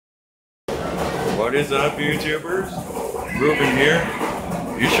What is up, YouTubers? Ruben here.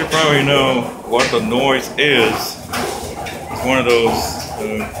 You should probably know what the noise is. It's one of those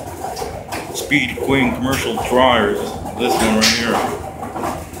Speed Queen commercial dryers. This one right here.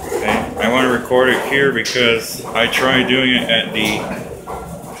 Okay. I want to record it here because I tried doing it at the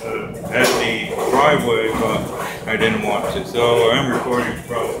driveway, but I didn't want to. So I'm recording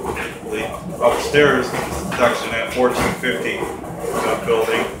from the upstairs section at 1450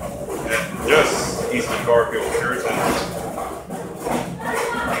 building, just east of Garfield, Jersey.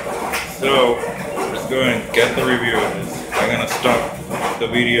 So let's go ahead and get the review of this. I'm gonna start the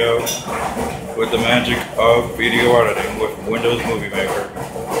video with the magic of video editing with Windows Movie Maker.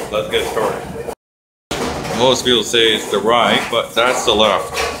 Let's get started. Most people say it's the right, but that's the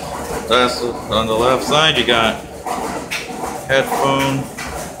left. That's on the left side. You got headphone,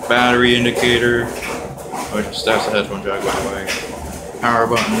 battery indicator, which that's the headphone jack by the way. Power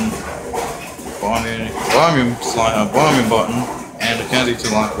button, volume button, and the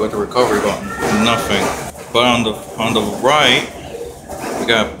Kensington lock with the recovery button. Nothing. But on the right, we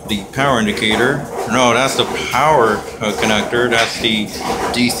got the power indicator. No, that's the power connector. That's the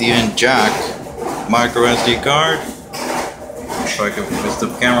DCN jack, micro SD card. If the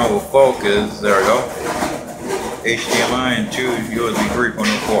camera will focus, there we go. HDMI and 2 USB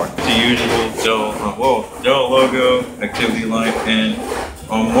 3.0 ports. The usual Dell logo, activity light, and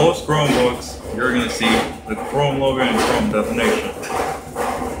on most Chromebooks, you're gonna see the Chrome logo and Chrome definition.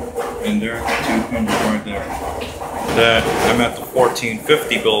 And there's the two hinges right there. That I'm at the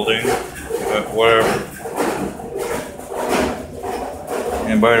 1450 building, but whatever.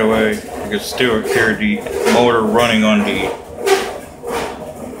 And by the way, you can still hear the motor running on the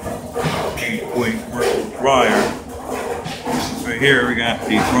G Queen commercial dryer. Right here we got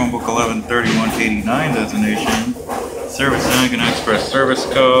the Chromebook 113189 designation. Service tag and express service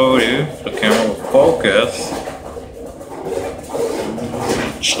code. If the camera will focus.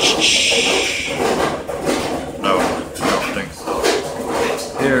 No, I don't think so.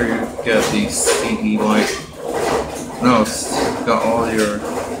 Here you get the CE light. No, it's got all your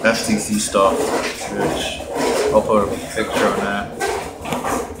FCC stuff, which I'll put a picture on that.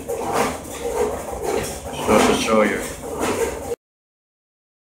 Just to show you.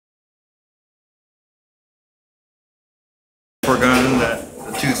 Forgotten that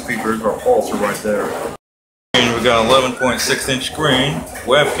the two speakers are also right there. And we got 11.6-inch screen,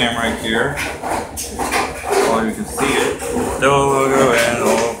 webcam right here. All you can see it. Dell logo and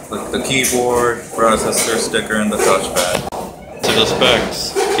all the keyboard, processor, sticker, and the touchpad. To the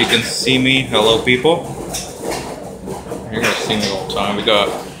specs, you can see me. Hello, people. You're gonna see me all the time. We got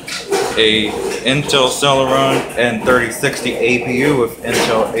a Intel Celeron N3060 APU with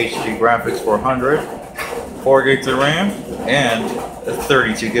Intel HD Graphics 400, 4 gigs of RAM, and a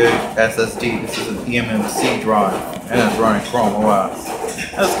 32 gig SSD. This is an eMMC drive, and it's running Chrome OS.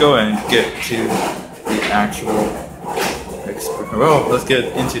 Let's go ahead and get to the actual. Well, let's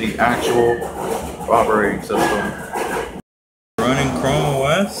get into the actual operating system. Running Chrome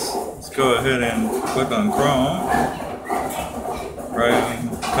OS. Let's go ahead and click on Chrome. Right,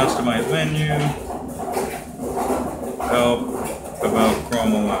 customize menu. Help about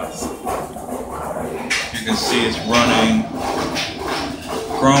Chrome OS. You can see it's running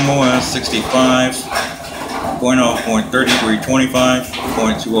Chrome OS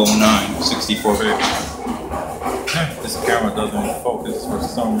 65.0.3325.209 64-bit. This camera doesn't focus for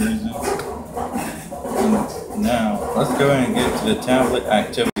some reason. And now, let's go ahead and get to the tablet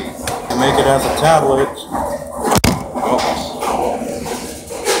activities. To make it as a tablet,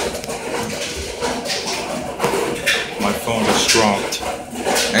 my phone is strumped.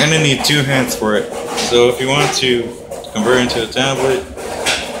 I'm gonna need 2 hands for it. So if you want to convert it into a tablet,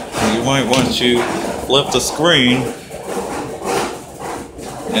 you might want to flip the screen,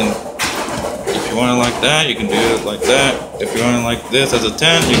 and if you want it like that, you can do it like that. If you want it like this as a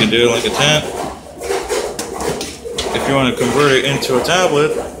tent, you can do it like a tent. If you want to convert it into a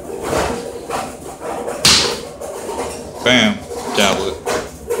tablet, bam, tablet.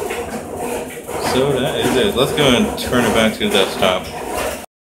 So that is it. Let's go ahead and turn it back to the desktop.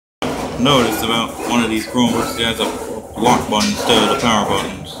 Notice about one of these Chromebooks, it has a lock button instead of the power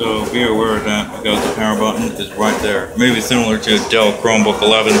button. So be aware of that because the power button is right there. Maybe similar to a Dell Chromebook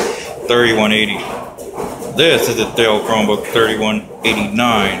 113180. This is a Dell Chromebook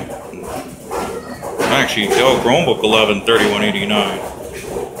 3189. Actually, Dell Chromebook 113189.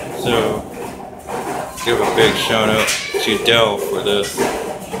 So give a big shout out to Dell for this.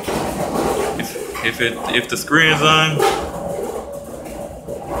 If the screen is on,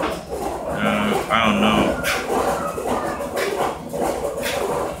 I don't know.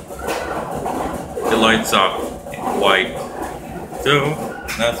 lights up white. So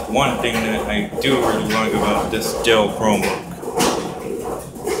that's one thing that I do really like about this Dell Chromebook.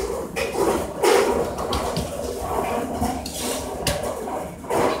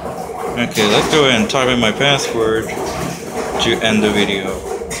 Okay, let's go ahead and type in my password to end the video.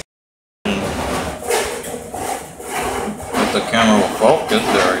 If the camera will focus,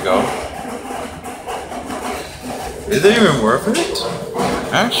 there we go. Is it even worth it?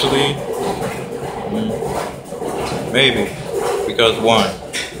 Actually, maybe. Because 1,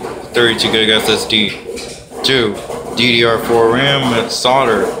 32 gig SSD. 2, DDR4 RAM, it's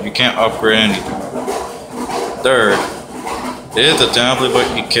soldered. You can't upgrade anything. 3rd, it is a tablet,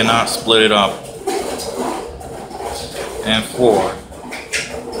 but you cannot split it up. And 4,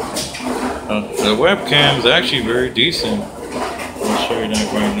 the webcam is actually very decent. I'll show you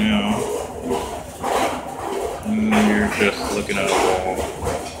that right now. You're just looking at a wall.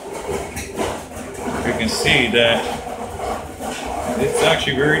 You can see that it's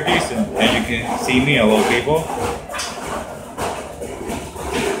actually very decent. And you can see me, hello people.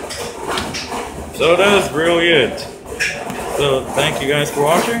 So that is really it. So thank you guys for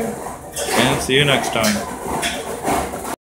watching, and see you next time.